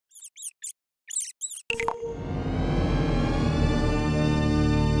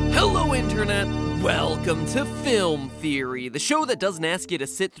Hello, Internet! Welcome to Film Theory, the show that doesn't ask you to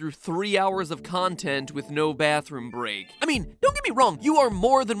sit through 3 hours of content with no bathroom break. I mean, don't get me wrong, you are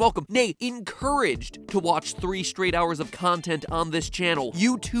more than welcome, nay, encouraged to watch 3 straight hours of content on this channel.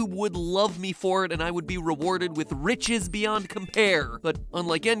 YouTube would love me for it, and I would be rewarded with riches beyond compare. But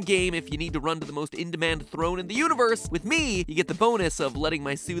unlike Endgame, if you need to run to the most in-demand throne in the universe, with me, you get the bonus of letting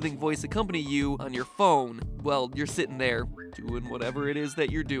my soothing voice accompany you on your phone while you're sitting there doing whatever it is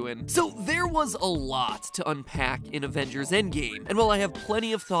that you're doing. So there was a lot to unpack in Avengers Endgame, and while I have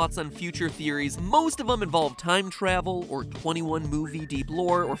plenty of thoughts on future theories, most of them involve time travel, or 21 movie deep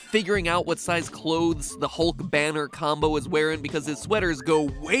lore, or figuring out what size clothes the Hulk Banner combo is wearing because his sweaters go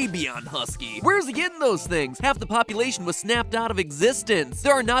way beyond husky. Where's he getting those things? Half the population was snapped out of existence.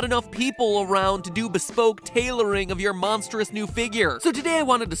 There are not enough people around to do bespoke tailoring of your monstrous new figure. So today I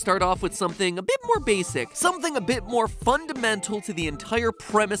wanted to start off with something a bit more basic, something a bit more fundamental to the entire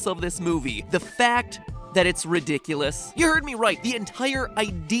premise of this movie. The fact that it's ridiculous. You heard me right. The entire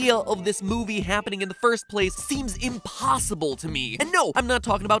idea of this movie happening in the first place seems impossible to me. And no, I'm not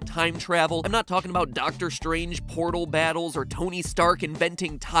talking about time travel. I'm not talking about Doctor Strange portal battles or Tony Stark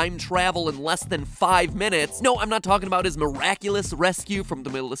inventing time travel in less than 5 minutes. No, I'm not talking about his miraculous rescue from the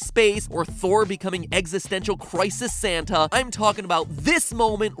middle of space or Thor becoming existential crisis Santa. I'm talking about this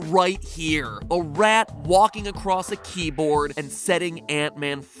moment right here. A rat walking across a keyboard and setting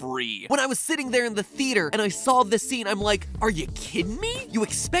Ant-Man free. When I was sitting there in the theater and I saw this scene, I'm like, are you kidding me? You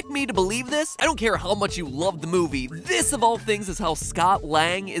expect me to believe this? I don't care how much you love the movie. This, of all things, is how Scott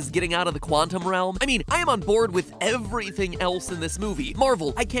Lang is getting out of the quantum realm. I mean, I am on board with everything else in this movie.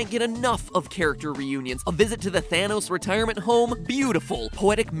 Marvel, I can't get enough of character reunions. A visit to the Thanos retirement home, beautiful.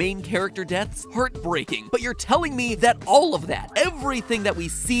 Poetic main character deaths, heartbreaking. But you're telling me that all of that, everything that we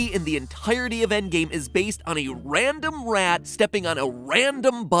see in the entirety of Endgame is based on a random rat stepping on a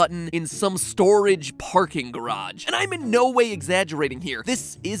random button in some storage parking garage. And I'm in no way exaggerating here.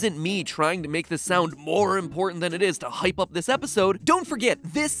 This isn't me trying to make this sound more important than it is to hype up this episode. Don't forget,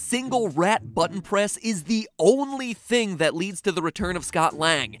 this single rat button press is the only thing that leads to the return of Scott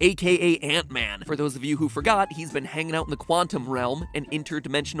Lang, aka Ant-Man. For those of you who forgot, he's been hanging out in the quantum realm, an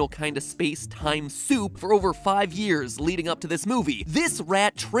interdimensional kind of space-time soup, for over 5 years leading up to this movie. This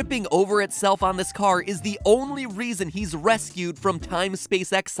rat tripping over itself on this car is the only reason he's rescued from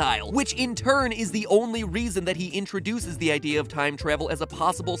time-space exile, which in turn is the only reason that he introduces the idea of time travel as a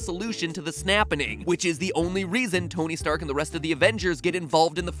possible solution to the snapping, which is the only reason Tony Stark and the rest of the Avengers get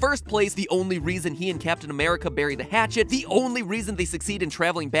involved in the first place, the only reason he and Captain America bury the hatchet, the only reason they succeed in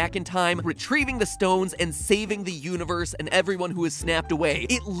traveling back in time, retrieving the stones, and saving the universe and everyone who is snapped away.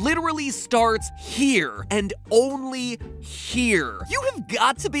 It literally starts here, and only here. You have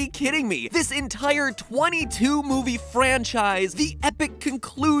got to be kidding me. This entire 22 movie franchise, the epic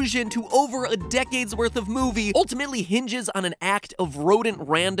conclusion to over a decade's worth of movie, ultimately hinges on an act of rodent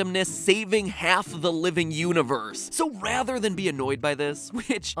randomness saving half the living universe. So rather than be annoyed by this,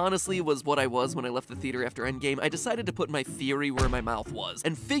 which honestly was what I was when I left the theater after Endgame, I decided to put my theory where my mouth was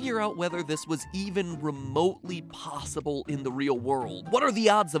and figure out whether this was even remotely possible in the real world. What are the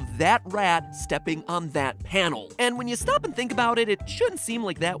odds of that rat stepping on that panel? And when you stop and think about it, it shouldn't seem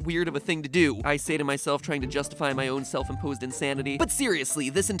like that weird of a thing to do. I say to myself, trying to justify my own self-imposed insanity. But seriously,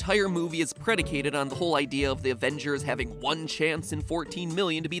 this entire movie is predicated on the whole idea of the Avengers having 1 chance in 14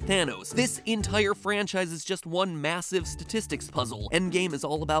 million to beat Thanos. This entire franchise is just one massive statistics puzzle. Endgame is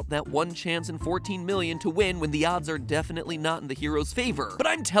all about that 1 chance in 14 million to win when the odds are definitely not in the hero's favor. But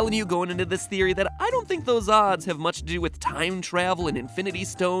I'm telling you going into this theory that I don't think those odds have much to do with time travel and Infinity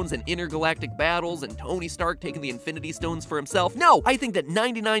Stones and intergalactic battles and Tony Stark taking the Infinity Stones for himself. No, I think that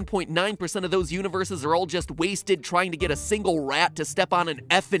 99.9% of those universes are all just wasted trying to get a single rat to step on an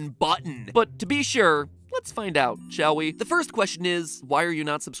effing button. But to be sure, let's find out, shall we? The first question is, why are you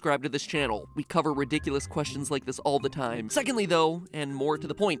not subscribed to this channel? We cover ridiculous questions like this all the time. Secondly though, and more to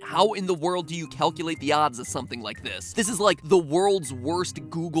the point, how in the world do you calculate the odds of something like this? This is like the world's worst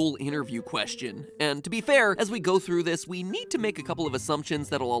Google interview question. And to be fair, as we go through this, we need to make a couple of assumptions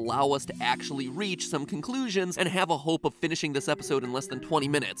that'll allow us to actually reach some conclusions and have a hope of finishing this episode in less than 20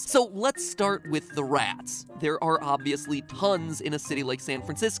 minutes. So let's start with the rats. There are obviously tons in a city like San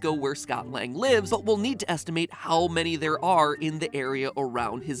Francisco where Scott Lang lives, but we'll need to estimate how many there are in the area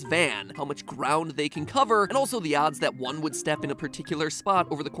around his van, how much ground they can cover, and also the odds that one would step in a particular spot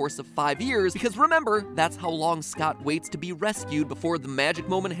over the course of 5 years, because remember, that's how long Scott waits to be rescued before the magic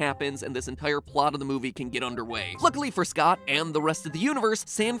moment happens and this entire plot of the movie can get underway. Luckily for Scott and the rest of the universe,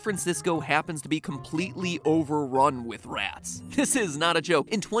 San Francisco happens to be completely overrun with rats. This is not a joke.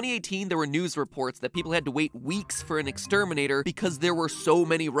 In 2018, there were news reports that people had to wait weeks for an exterminator because there were so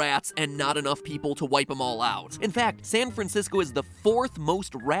many rats and not enough people to wipe them all out. In fact, San Francisco is the 4th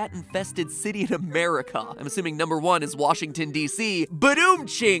most rat-infested city in America. I'm assuming number 1 is Washington, D.C.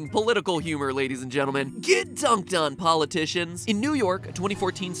 Ba-doom-ching! Political humor, ladies and gentlemen. Get dunked on, politicians. In New York, a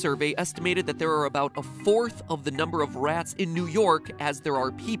 2014 survey estimated that there are about a 1/4 of the number of rats in New York as there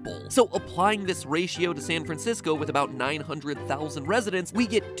are people. So applying this ratio to San Francisco with about 900,000 residents, we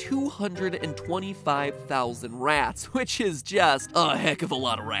get 225,000 rats, which is just a heck of a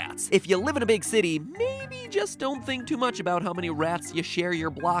lot of rats. If you live in a big city, maybe just don't think too much about how many rats you share your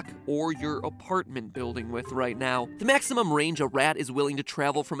block or your apartment building with right now. The maximum range a rat is willing to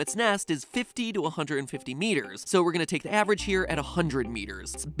travel from its nest is 50 to 150 meters, so we're gonna take the average here at 100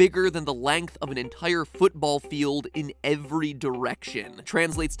 meters. It's bigger than the length of an entire football field in every direction.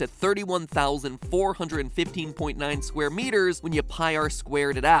 Translates to 31,415.9 square meters when you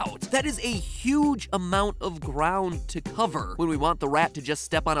pi-r-squared it out. That is a huge amount of ground to cover when we want the rat to just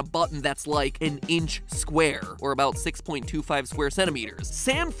step on a button that's like an inch square, or about 6.25 square centimeters.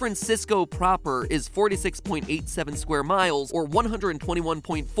 San Francisco proper is 46.87 square miles, or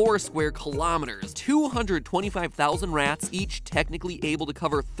 121.4 square kilometers. 225,000 rats, each technically able to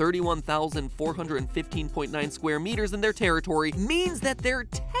cover 31,415.9 square meters in their territory, means that they're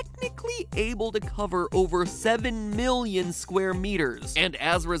technically able to cover over 7 million square meters, and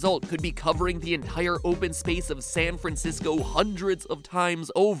as a result could be covering the entire open space of San Francisco hundreds of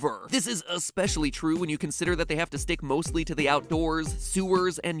times over. This is especially true when you consider that they have to stick mostly to the outdoors,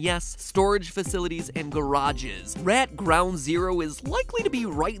 sewers, and yes, storage facilities and garages. Rat Ground Zero is likely to be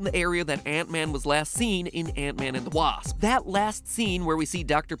right in the area that Ant-Man was last seen in Ant-Man and the Wasp. That last scene where we see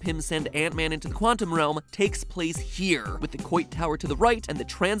Dr. Pym send Ant-Man into the quantum realm takes place here, with the Coit Tower to the right and the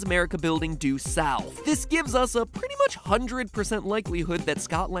Transamerica building due south. This gives us a pretty much 100% likelihood that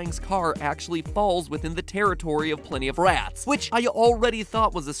Scott Lang's car actually falls within the territory of plenty of rats, which I already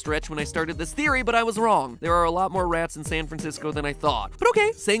thought was a stretch when I started this theory, but I was wrong. There are a lot more rats in San Francisco than I thought. But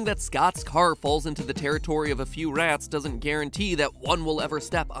okay, saying that Scott's car falls into the territory of a few rats doesn't guarantee that one will ever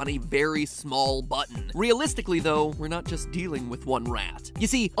step on a very small button. Realistically though, we're not just dealing with one rat. You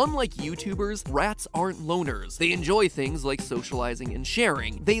see, unlike YouTubers, rats aren't loners. They enjoy things like socializing and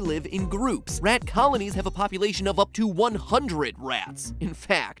sharing. They live in groups. Rat colonies have a population of up to 100 rats, in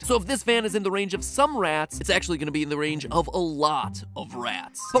fact. So if this van is in the range of some rats, it's actually going to be in the range of a lot of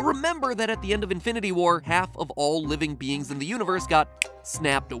rats. But remember that at the end of Infinity War, half of all living beings in the universe got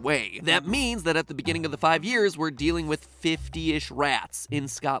snapped away. That means that at the beginning of the 5 years, we're dealing with 50-ish rats in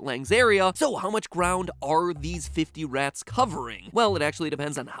Scott Lang's area. So how much ground are these 50 rats covering? Well, it actually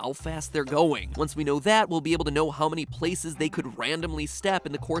depends on how fast they're going. Once we know that, we'll be able to know how many places they could randomly step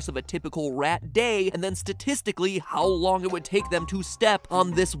in the course of a typical rat day, and then statistically how long it would take them to step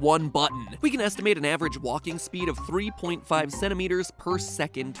on this one button. We can estimate an average walking speed of 3.5 centimeters per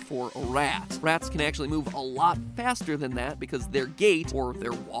second for a rat. Rats can actually move a lot faster than that because their gait, or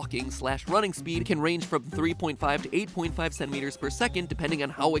their walking/running speed, can range from 3.5 to 8.5 centimeters per second, depending on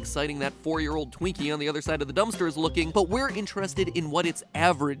how exciting that 4-year-old Twinkie on the other side of the dumpster is looking, but we're interested in what its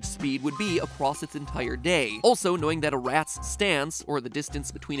average speed would be across its entire day. Also, knowing that a rat's stance, or the distance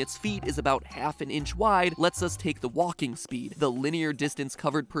between its feet, is about half an inch wide, lets us take the walking speed, the linear distance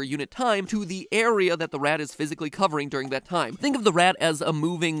covered per unit time, to the area that the rat is physically covering during that time. Think of the rat as a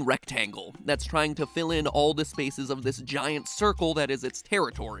moving rectangle that's trying to fill in all the spaces of this giant circle that is its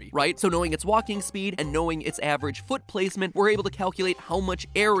territory, right? So knowing its walking speed and knowing its average foot placement, we're able to calculate how much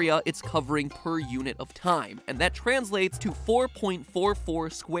area it's covering per unit of time, and that translates to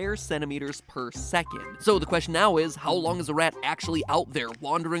 4.44 square centimeters per second. So the question now is, how long is a rat actually out there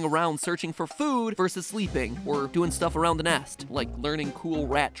wandering around searching for food versus sleeping or doing stuff around the nest, like learning cool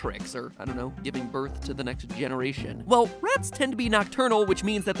rat tricks or, I don't know, giving birth to the next generation? Well, rats tend to be nocturnal, which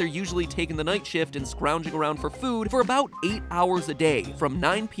means that they're usually taking the night shift and scrounging around for food for about 8 hours a day, from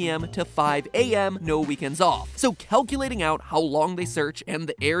 9 p.m. to 5 a.m., no weekends off. So calculating out how long they search and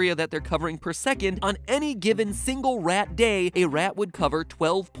the area that they're covering per second, on any given single rat day, a rat would cover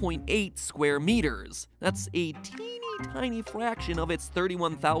 12.8 square meters. That's a tiny fraction of its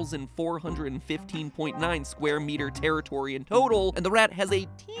 31,415.9 square meter territory in total, and the rat has a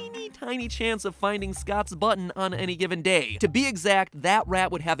tiny chance of finding Scott's button on any given day. To be exact, that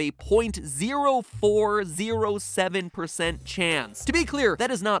rat would have a 0.0407% chance. To be clear, that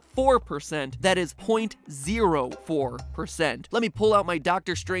is not 4%, that is 0.04%. Let me pull out my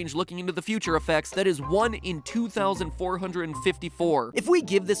Doctor Strange looking into the future effects. That is 1 in 2,454. If we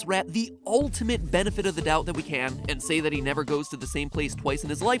give this rat the ultimate benefit of the doubt that we can, and say that he never goes to the same place twice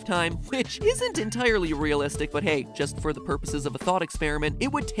in his lifetime, which isn't entirely realistic, but hey, just for the purposes of a thought experiment,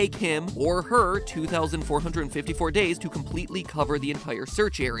 it would take him or her 2,454 days to completely cover the entire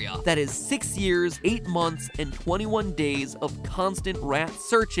search area. That is 6 years, 8 months, and 21 days of constant rat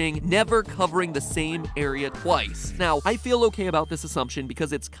searching, never covering the same area twice. Now, I feel okay about this assumption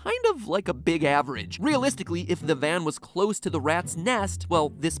because it's kind of like a big average. Realistically, if the van was close to the rat's nest,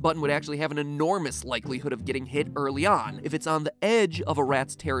 well, this button would actually have an enormous likelihood of getting hit early on. If it's on the edge of a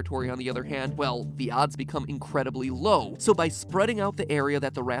rat's territory, on the other hand, well, the odds become incredibly low. So by spreading out the area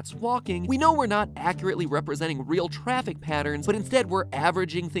that the rat's walking, we know we're not accurately representing real traffic patterns, but instead we're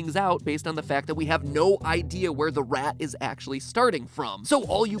averaging things out based on the fact that we have no idea where the rat is actually starting from. So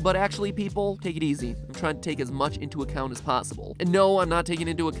all you but actually people, take it easy. I'm trying to take as much into account as possible. And no, I'm not taking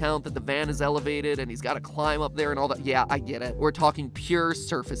into account that the van is elevated and he's got to climb up there and all that. Yeah, I get it. We're talking pure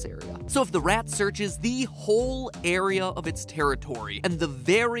surface area. So if the rat searches the whole area of its territory, and the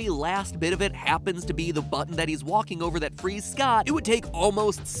very last bit of it happens to be the button that he's walking over that frees Scott, it would take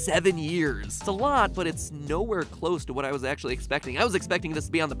almost 7 years. It's a lot, but it's nowhere close to what I was actually expecting. I was expecting this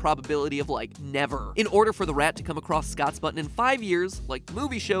to be on the probability of like never. In order for the rat to come across Scott's button in 5 years, like the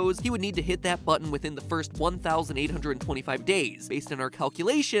movie shows, he would need to hit that button within the first 1,825 days. Based on our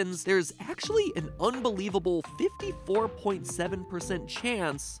calculations, there's actually an unbelievable 54.7%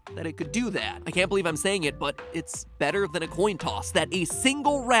 chance that it could do that. I can't believe I'm saying it, but it's better than a coin toss that a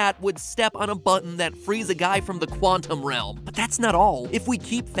single rat would step on a button that frees a guy from the quantum realm. But that's not all. If we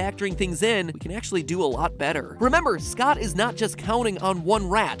keep factoring things in, we can actually do a lot better. Remember, Scott is not just counting on one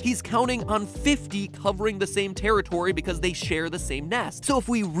rat, he's counting on 50 covering the same territory because they share the same nest. So if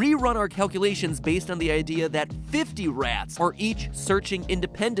we rerun our calculations based on the idea that 50 rats are each searching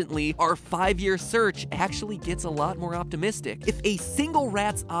independently, our 5-year search actually gets a lot more optimistic. If a single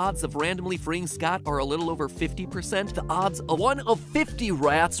rat's odds of randomly freeing Scott are a little over 50%, the odds of one of 50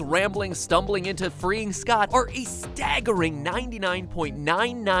 rats stumbling into freeing Scott are a staggering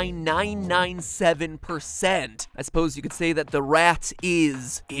 99.99997%. I suppose you could say that the rat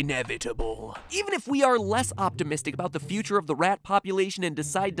is inevitable. Even if we are less optimistic about the future of the rat population and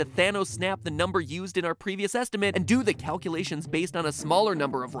decide to Thanos snap the number used in our previous estimate and do the calculations based on a smaller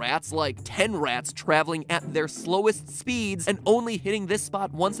number of rats, like 10 rats traveling at their slowest speeds and only hitting this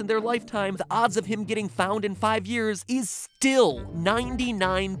spot once in their lifetime, the odds of him getting found in 5 years is still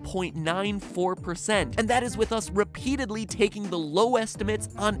 99.94%. And that is with us repeatedly taking the low estimates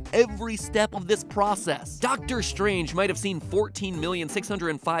on every step of this process. Doctor Strange might have seen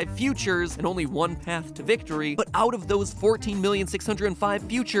 14,605,000 futures and only one path to victory, but out of those 14,605,000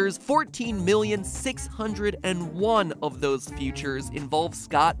 futures, 14,601,000 of those futures involve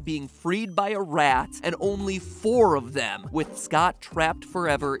Scott being freed by a rat, and only 4 of them with Scott trapped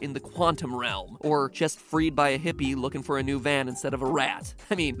forever in the quantum realm, or just freed by a hippie looking for a new van instead of a rat.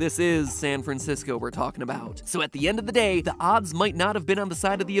 I mean, this is San Francisco we're talking about. So at the end of the day, the odds might not have been on the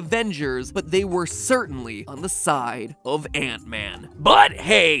side of the Avengers, but they were certainly on the side of Ant-Man. But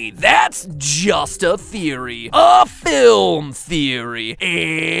hey, that's just a theory. A film theory.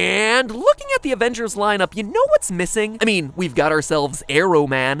 And looking at the Avengers lineup, you know what's missing? I mean, we've got ourselves Arrow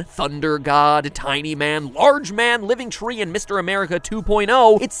Man, Thunder God, Tiny Man, Large Man, Living Tree, and Mr. America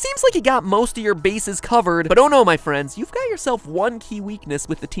 2.0. It seems like you got most of your bases covered, but oh no, my friends, you've got yourself one key weakness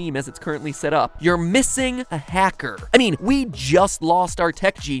with the team as it's currently set up. You're missing a hacker. I mean, we just lost our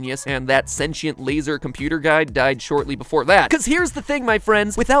tech genius, and that sentient laser computer guy died shortly before that. Because here's the thing, my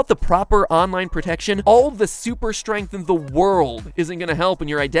friends, without the proper online protection, all the super strength in the world isn't gonna help when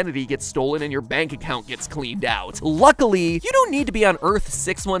your identity gets stolen and your bank account gets cleaned out. Luckily, you don't need to be on Earth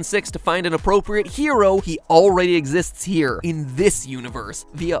 616 to find an appropriate hero. He already exists here in this universe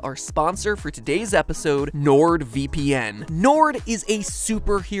via our sponsor for today's episode, NordVPN. Nord is a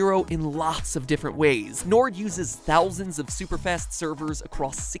superhero in lots of different ways. Nord uses thousands of superfast servers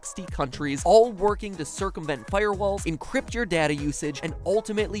across 60 countries, all working to circumvent firewalls, encrypt your data usage, and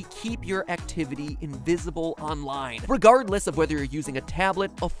ultimately keep your activity invisible online, regardless of whether you're using a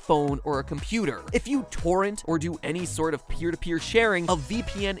tablet, a phone, or a computer. If you torrent or do any sort of peer-to-peer sharing, a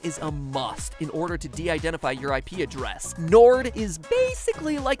VPN is a must in order to de-identify your IP address. Nord is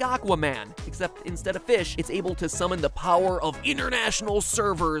basically like Aquaman, except instead of fish, it's able to summon the power of international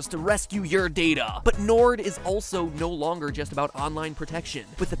servers to rescue your data. But Nord is also no longer just about online protection protection.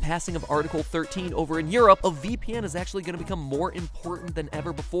 With the passing of Article 13 over in Europe, a VPN is actually going to become more important than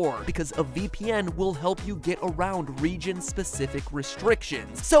ever before, because a VPN will help you get around region-specific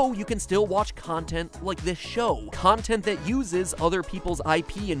restrictions. So you can still watch content like this show, content that uses other people's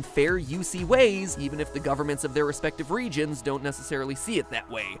IP in fair UC ways, even if the governments of their respective regions don't necessarily see it that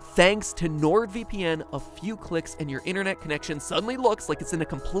way. Thanks to NordVPN, a few clicks and your internet connection suddenly looks like it's in a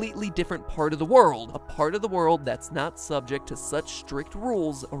completely different part of the world, a part of the world that's not subject to such strict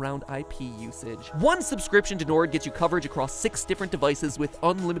rules around IP usage. One subscription to Nord gets you coverage across 6 different devices with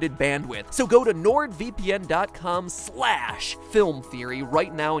unlimited bandwidth. So go to nordvpn.com/filmtheory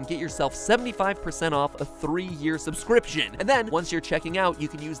right now and get yourself 75% off a 3-year subscription. And then once you're checking out, you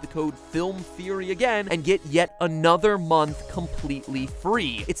can use the code FILMTHEORY again and get yet another month completely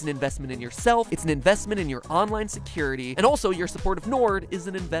free. It's an investment in yourself, it's an investment in your online security, and also your support of Nord is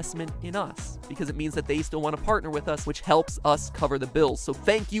an investment in us, because it means that they still want to partner with us, which helps us cover the bills. So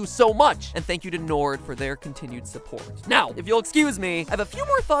thank you so much, and thank you to Nord for their continued support. Now, if you'll excuse me, I have a few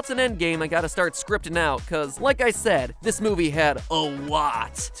more thoughts on Endgame I gotta start scripting out, because like I said, this movie had a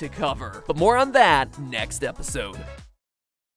lot to cover. But more on that next episode.